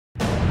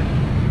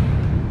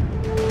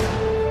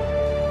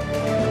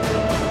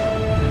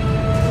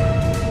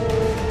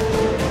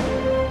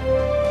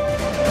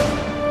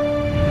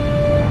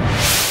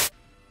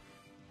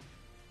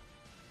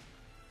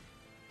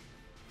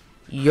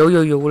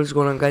Yo, what is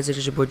going on, guys? It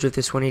is your boy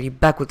Drift180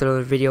 back with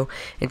another video,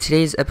 and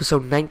today is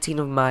episode 19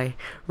 of my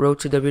road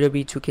to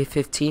WWE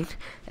 2K15.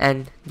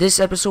 And this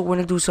episode we're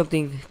gonna do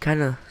something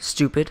kind of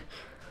stupid.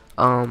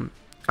 I'm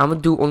gonna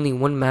do only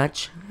one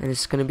match, and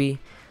it's gonna be,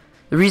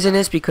 the reason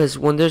is because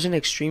when there's an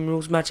Extreme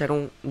Rules match, I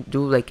don't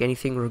do like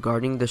anything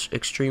regarding the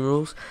Extreme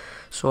Rules.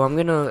 So I'm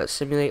gonna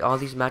simulate all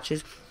these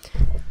matches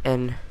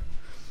and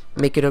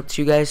make it up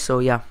to you guys. So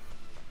yeah,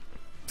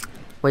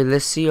 wait,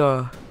 let's see.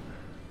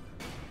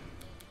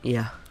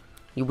 Yeah,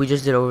 we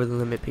just did Over the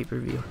Limit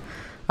pay-per-view.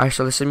 Alright,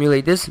 so let's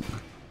simulate this.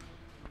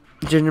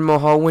 Jinder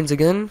Mahal wins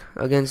again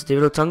against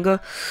David Otunga.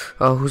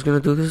 Who's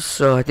gonna do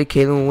this? I think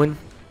Caitlyn will win.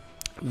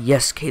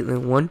 Yes,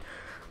 Caitlyn won.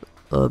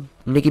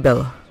 Nikki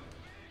Bella.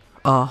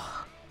 I'm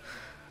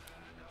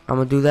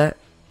gonna do that,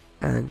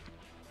 and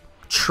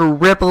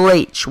Triple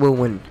H will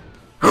win.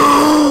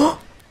 Oh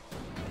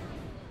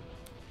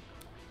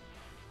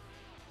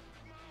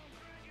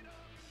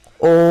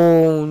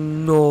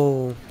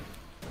no.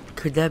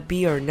 Could that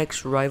be our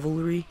next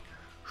rivalry?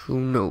 Who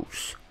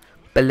knows?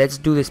 But let's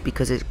do this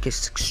because it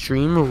gets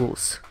Extreme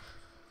Rules.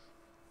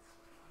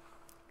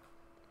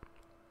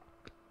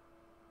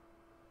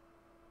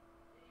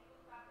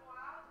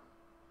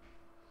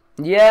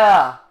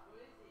 Yeah.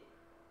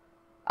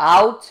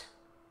 Out.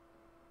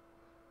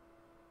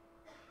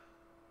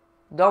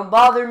 Don't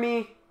bother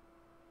me.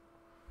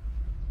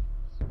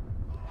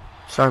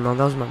 Sorry, Mom.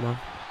 That was my mom.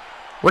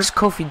 What is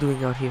Kofi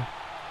doing out here?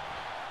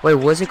 Wait,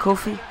 was it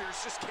Kofi?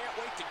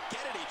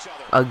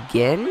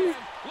 Again?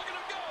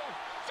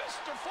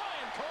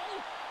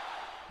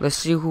 Let's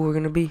see who we're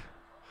gonna be.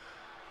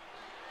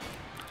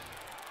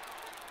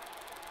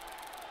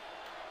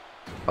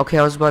 Okay,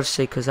 I was about to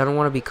say, because I don't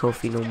want to be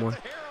Kofi no more.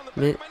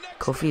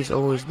 Kofi has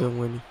always been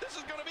winning.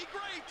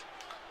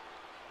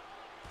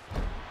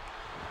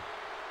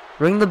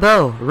 Ring the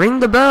bell!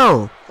 Ring the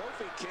bell!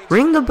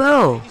 Ring the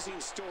bell!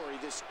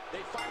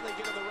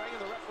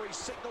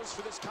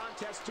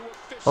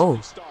 Oh.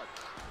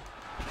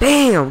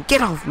 Bam!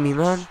 Get off me,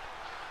 man!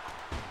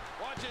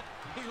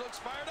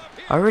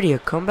 Already a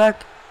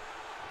comeback?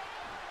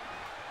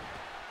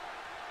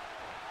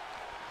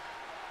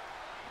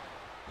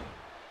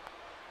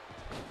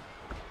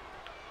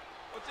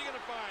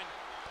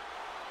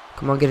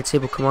 Come on, get a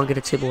table. Come on, get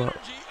a table out.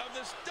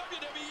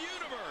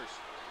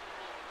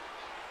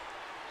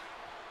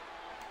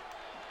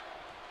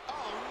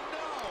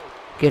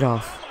 Get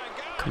off.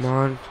 Come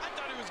on.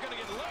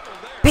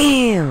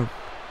 Bam!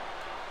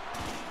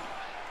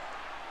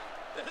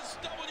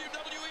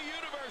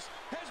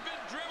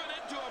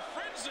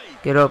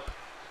 Get up.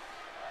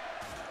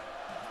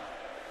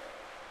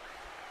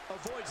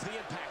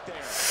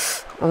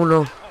 Oh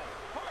no.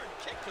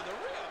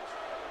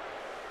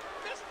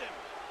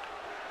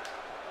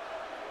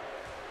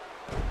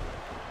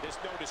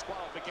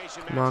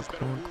 Come on,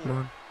 come on, come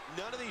on.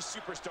 None of these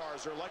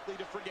superstars are likely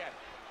to forget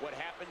what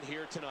happened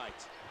here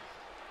tonight.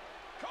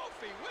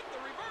 Kofi with the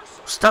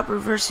reversal. Stop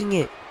reversing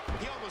it.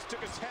 He almost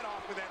took his head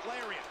off with that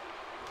lariat.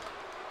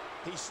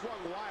 He swung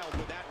wild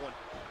with that one.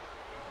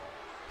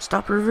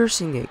 Stop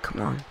reversing it.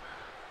 Come on.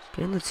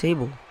 Get in the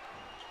table.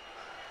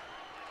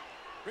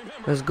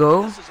 Let's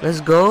go.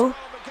 Let's go.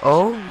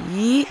 Oh,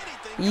 yee.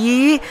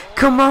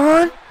 Come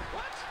on.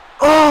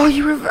 Oh,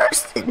 you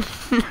reversed it.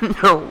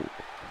 No.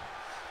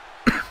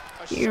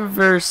 He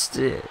reversed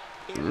it.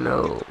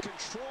 No.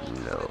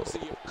 No.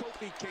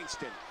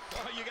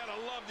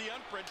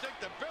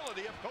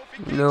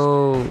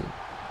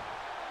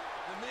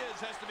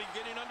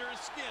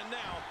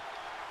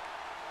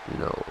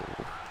 No.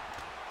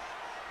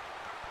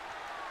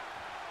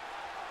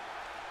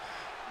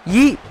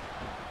 Yeet.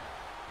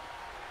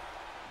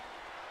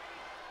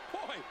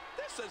 Boy,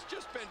 this has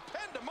just been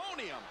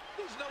pandemonium.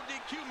 These no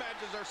DQ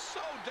matches are so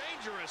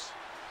dangerous.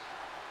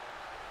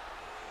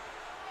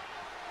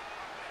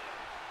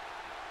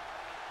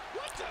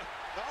 What the?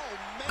 Oh,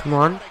 man, come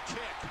on. what a kick.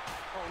 Oh,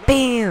 no.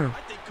 Bam.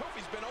 I think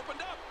Kofi's been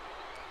opened up.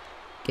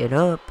 Get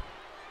up.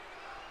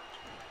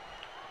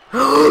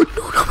 No,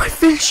 not my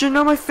finisher,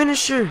 not my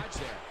finisher.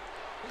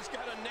 He's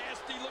got a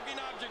nasty looking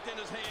object in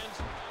his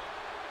hands.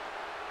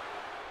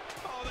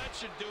 Oh, that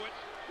should do it.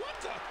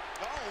 What the?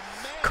 Oh,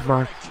 man. Come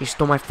on, he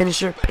stole my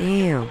finisher.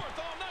 Bam.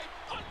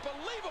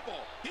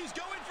 Unbelievable. He's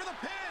going for the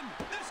pin.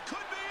 This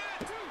could be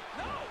it.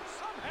 No,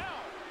 somehow.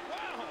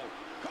 Wow.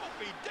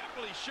 Kofi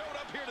definitely showed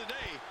up here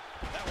today.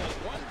 That was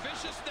one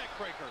vicious neck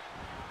breaker.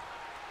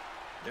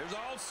 There's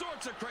all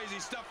sorts of crazy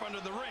stuff under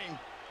the ring,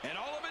 and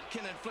all of it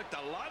can inflict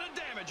a lot of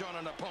damage on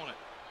an opponent.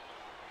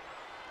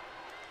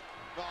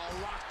 Oh,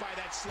 rocked by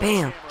that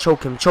bam!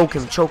 Choke him, choke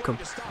him, choke him.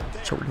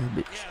 Choke that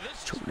bitch.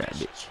 Choke that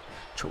bitch.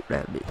 Choke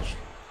that bitch.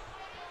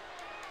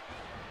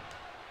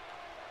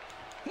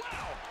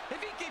 Wow!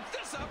 If he keeps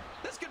this up,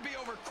 this could be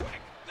over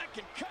quick. That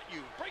can cut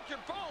you, break your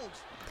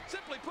bones.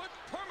 Simply put,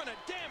 permanent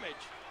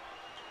damage.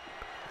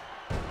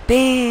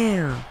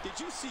 Bam! Did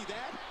you see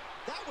that?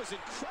 That was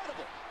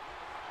incredible.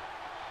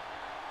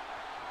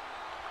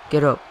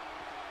 Get up.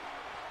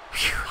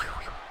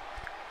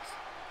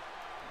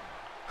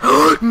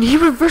 He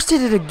reversed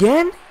it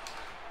again?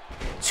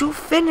 2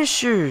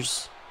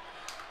 finishers.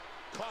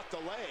 Caught the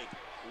leg.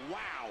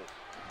 Wow.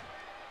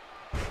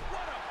 What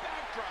a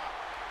backdrop.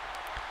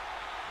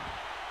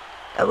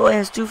 That boy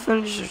has 2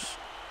 finishers.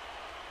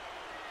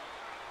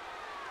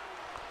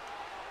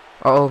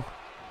 Uh-oh.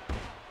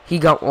 He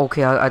got...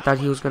 Okay, I thought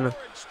he was gonna...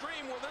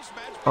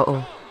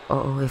 Uh-oh.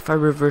 Uh-oh. If I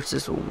reverse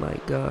this... Oh, my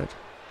God.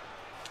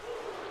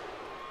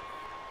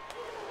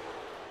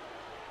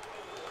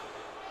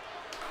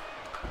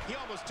 He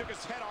almost took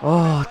his head off.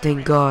 Oh,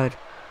 thank God.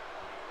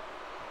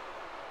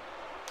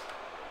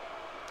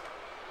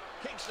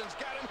 Kingston's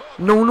got him hooked.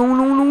 No, no,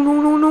 no, no, no,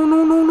 no, no,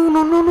 no, no, no,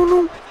 no, no, no, no.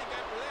 I think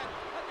after that,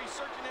 I'd be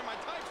searching in my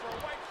tights for a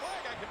white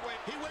flag I could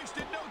wave. He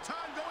wasted no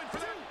time going for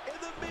that.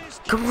 And the Miz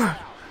Come on.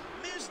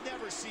 Miz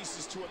never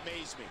ceases to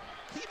amaze me.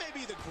 He may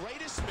be the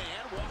greatest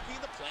man walking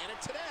the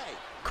planet today.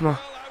 Come on.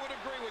 Well, I would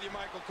agree with you,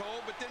 Michael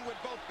Cole, but then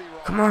we'd both be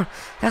wrong. Come on.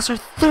 That's our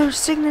 3rd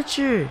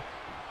signature.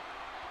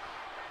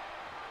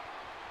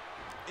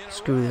 In a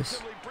Screw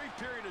this. relatively brief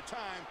period of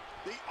time,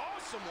 the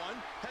awesome one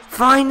has been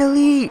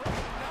Finally. recognizable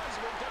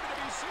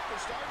WWE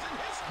superstars in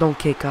history. Don't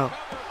kick out.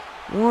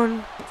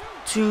 1,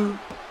 2,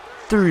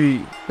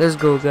 3. Let's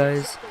go,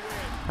 guys.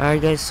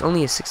 Alright, guys.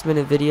 Only a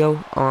 6-minute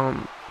video.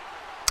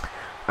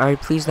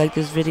 Alright, please like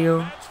this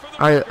video.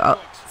 Alright,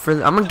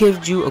 I'm gonna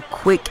give you a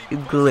quick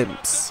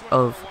glimpse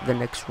of the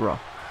next Raw.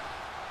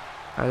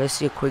 Alright, let's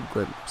see a quick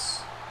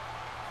glimpse.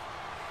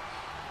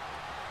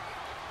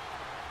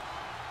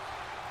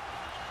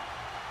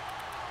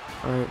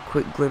 Alright,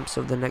 quick glimpse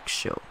of the next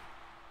show.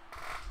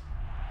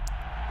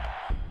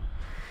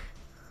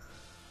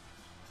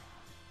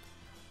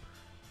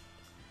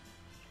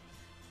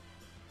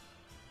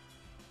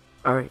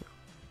 Alright,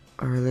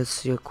 let's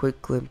see a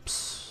quick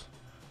glimpse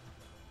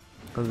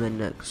of the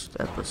next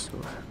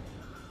episode.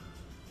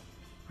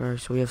 Alright,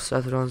 so we have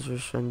Seth Rollins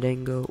vs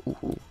Fandango.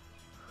 Ooh.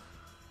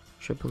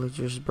 Triple H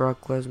vs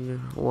Brock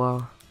Lesnar.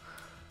 Wow.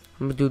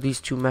 I'm gonna do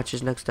these 2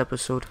 matches next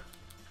episode.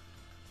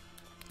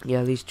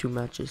 Yeah, these 2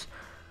 matches.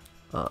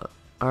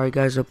 Alright,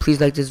 guys,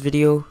 please like this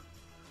video.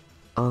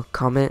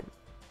 Comment,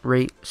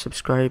 rate,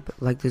 subscribe,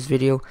 like this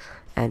video,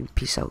 and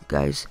peace out,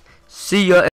 guys. See ya.